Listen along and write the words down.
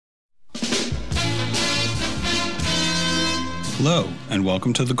Hello, and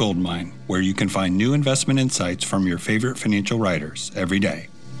welcome to The Gold Mine, where you can find new investment insights from your favorite financial writers every day.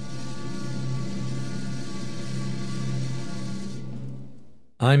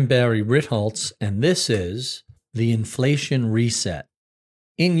 I'm Barry Ritholtz, and this is The Inflation Reset.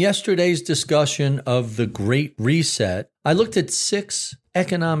 In yesterday's discussion of the Great Reset, I looked at 6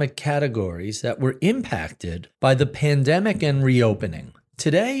 economic categories that were impacted by the pandemic and reopening.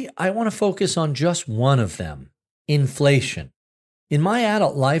 Today, I want to focus on just one of them, inflation. In my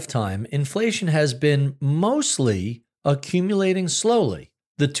adult lifetime, inflation has been mostly accumulating slowly.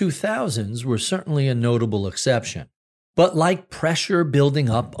 The 2000s were certainly a notable exception. But like pressure building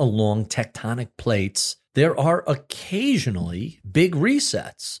up along tectonic plates, there are occasionally big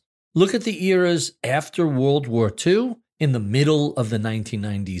resets. Look at the eras after World War II, in the middle of the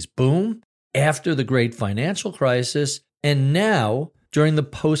 1990s boom, after the Great Financial Crisis, and now during the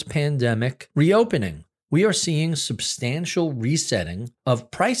post-pandemic reopening. We are seeing substantial resetting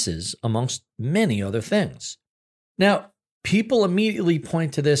of prices amongst many other things. Now, people immediately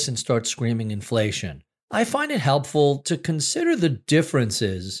point to this and start screaming inflation. I find it helpful to consider the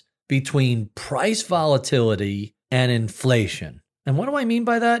differences between price volatility and inflation. And what do I mean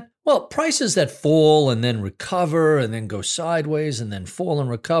by that? Well, prices that fall and then recover and then go sideways and then fall and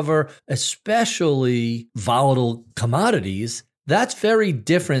recover, especially volatile commodities, that's very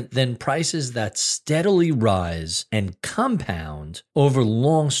different than prices that steadily rise and compound over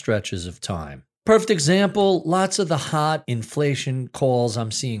long stretches of time. Perfect example, lots of the hot inflation calls I'm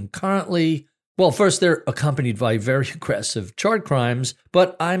seeing currently. Well, first, they're accompanied by very aggressive chart crimes,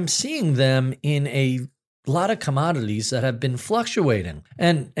 but I'm seeing them in a lot of commodities that have been fluctuating.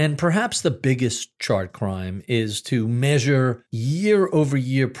 And perhaps the biggest chart crime is to measure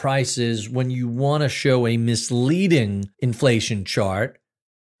year-over-year prices when you want to show a misleading inflation chart,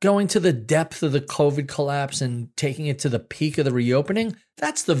 going to the depth of the COVID collapse and taking it to the peak of the reopening.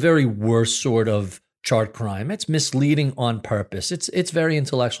 That's the very worst sort of chart crime. It's misleading on purpose. It's very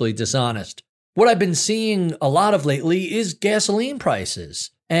intellectually dishonest. What I've been seeing a lot of lately is gasoline prices.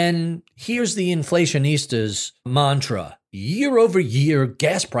 And here's the inflationistas' mantra. Year over year,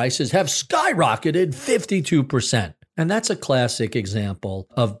 gas prices have skyrocketed 52%. And that's a classic example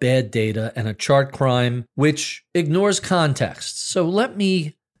of bad data and a chart crime which ignores context. So let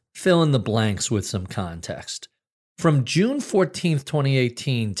me fill in the blanks with some context. From June 14th,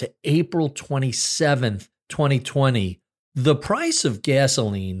 2018 to April 27th, 2020, the price of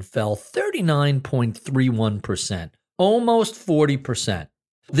gasoline fell 39.31%, almost 40%.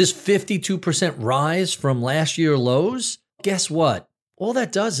 This 52% rise from last year lows, guess what? All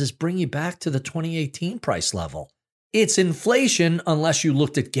that does is bring you back to the 2018 price level. It's inflation unless you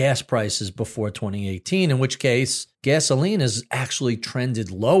looked at gas prices before 2018, in which case gasoline has actually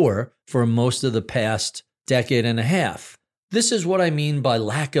trended lower for most of the past decade and a half. This is what I mean by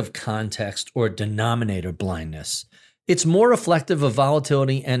lack of context or denominator blindness. It's more reflective of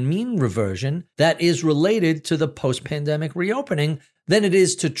volatility and mean reversion that is related to the post-pandemic reopening than it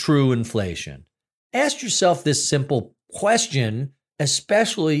is to true inflation. Ask yourself this simple question,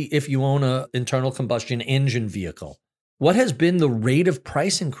 especially if you own an internal combustion engine vehicle. What has been the rate of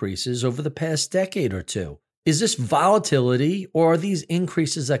price increases over the past decade or two? Is this volatility or are these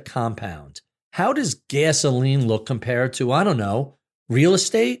increases that compound? How does gasoline look compared to, real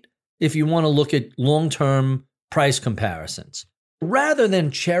estate? If you want to look at long-term price comparisons. Rather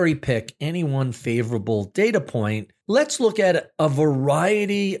than cherry pick any one favorable data point, let's look at a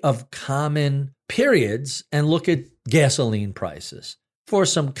variety of common periods and look at gasoline prices for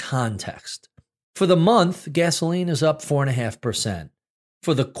some context. For the month, gasoline is up 4.5%.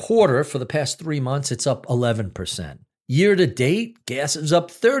 For the quarter, for the past 3 months, it's up 11%. Year to date, gas is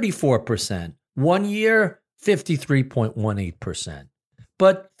up 34%. 1 year, 53.18%.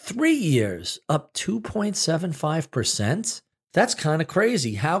 But 3 years, up 2.75%? That's kind of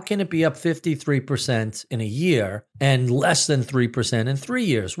crazy. How can it be up 53% in a year and less than 3% in 3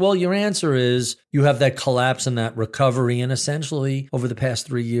 years? Well, your answer is you have that collapse and that recovery, and essentially over the past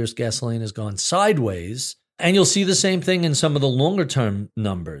 3 years, gasoline has gone sideways. And you'll see the same thing in some of the longer term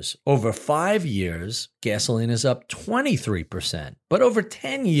numbers. Over 5 years, gasoline is up 23%. But over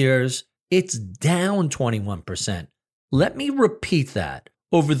 10 years, it's down 21%. Let me repeat that.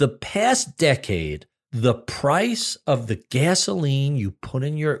 Over the past decade, the price of the gasoline you put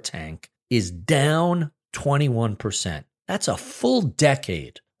in your tank is down 21%. That's a full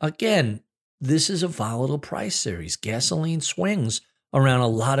decade. Again, this is a volatile price series. Gasoline swings around a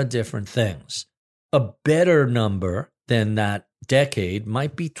lot of different things. A better number than that decade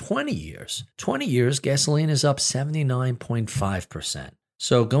might be 20 years. 20 years, gasoline is up 79.5%.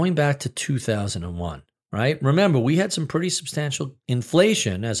 So going back to 2001, right? Remember, we had some pretty substantial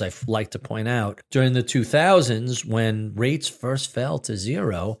inflation, as I like to point out, during the 2000s when rates first fell to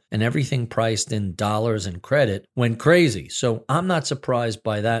zero and everything priced in dollars and credit went crazy. So I'm not surprised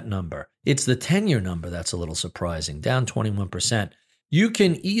by that number. It's the 10-year number that's a little surprising, down 21%. You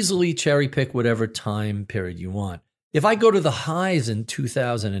can easily cherry pick whatever time period you want. If I go to the highs in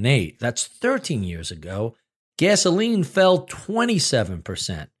 2008, that's 13 years ago, gasoline fell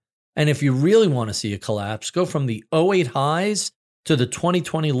 27%. And if you really want to see a collapse, go from the 08 highs to the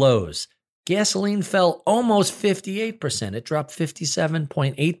 2020 lows. Gasoline fell almost 58%. It dropped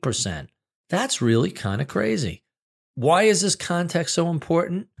 57.8%. That's really kind of crazy. Why is this context so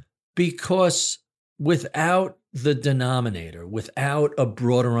important? Because without the denominator, without a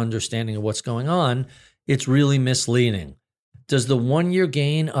broader understanding of what's going on, it's really misleading. Does the 1-year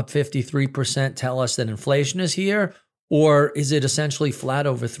gain up 53% tell us that inflation is here? Or is it essentially flat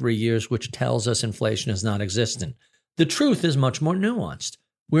over 3 years, which tells us inflation is not existent? The truth is much more nuanced.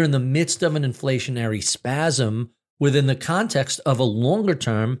 We're in the midst of an inflationary spasm within the context of a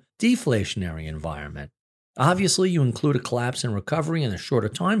longer-term deflationary environment. Obviously, you include a collapse and recovery in a shorter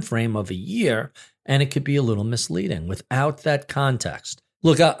time frame of a year, and it could be a little misleading without that context.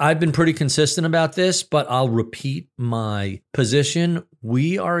 Look, I've been pretty consistent about this, but I'll repeat my position.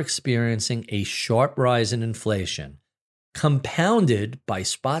 We are experiencing a sharp rise in inflation, compounded by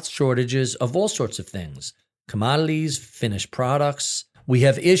spot shortages of all sorts of things, commodities, finished products. We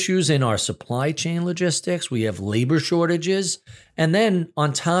have issues in our supply chain logistics. We have labor shortages. And then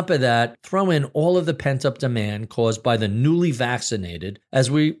on top of that, throw in all of the pent-up demand caused by the newly vaccinated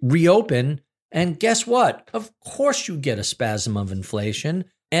as we reopen. And guess what? Of course you get a spasm of inflation.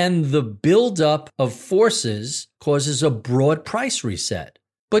 And the buildup of forces causes a broad price reset.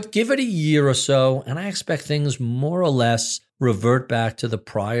 But give it a year or so, and I expect things more or less revert back to the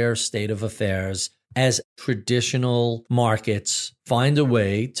prior state of affairs as traditional markets find a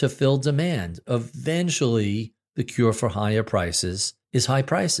way to fill demand. Eventually, the cure for higher prices is high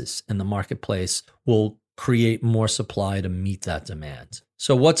prices, and the marketplace will create more supply to meet that demand.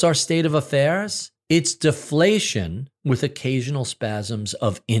 So what's our state of affairs? It's deflation with occasional spasms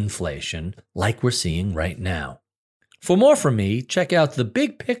of inflation like we're seeing right now. For more from me, check out The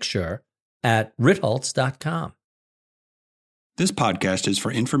Big Picture at ritholtz.com. This podcast is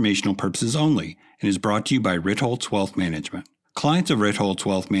for informational purposes only and is brought to you by Ritholtz Wealth Management. Clients of Ritholtz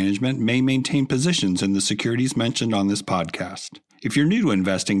Wealth Management may maintain positions in the securities mentioned on this podcast. If you're new to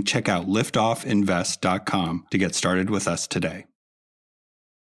investing, check out liftoffinvest.com to get started with us today.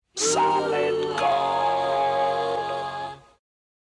 Solid.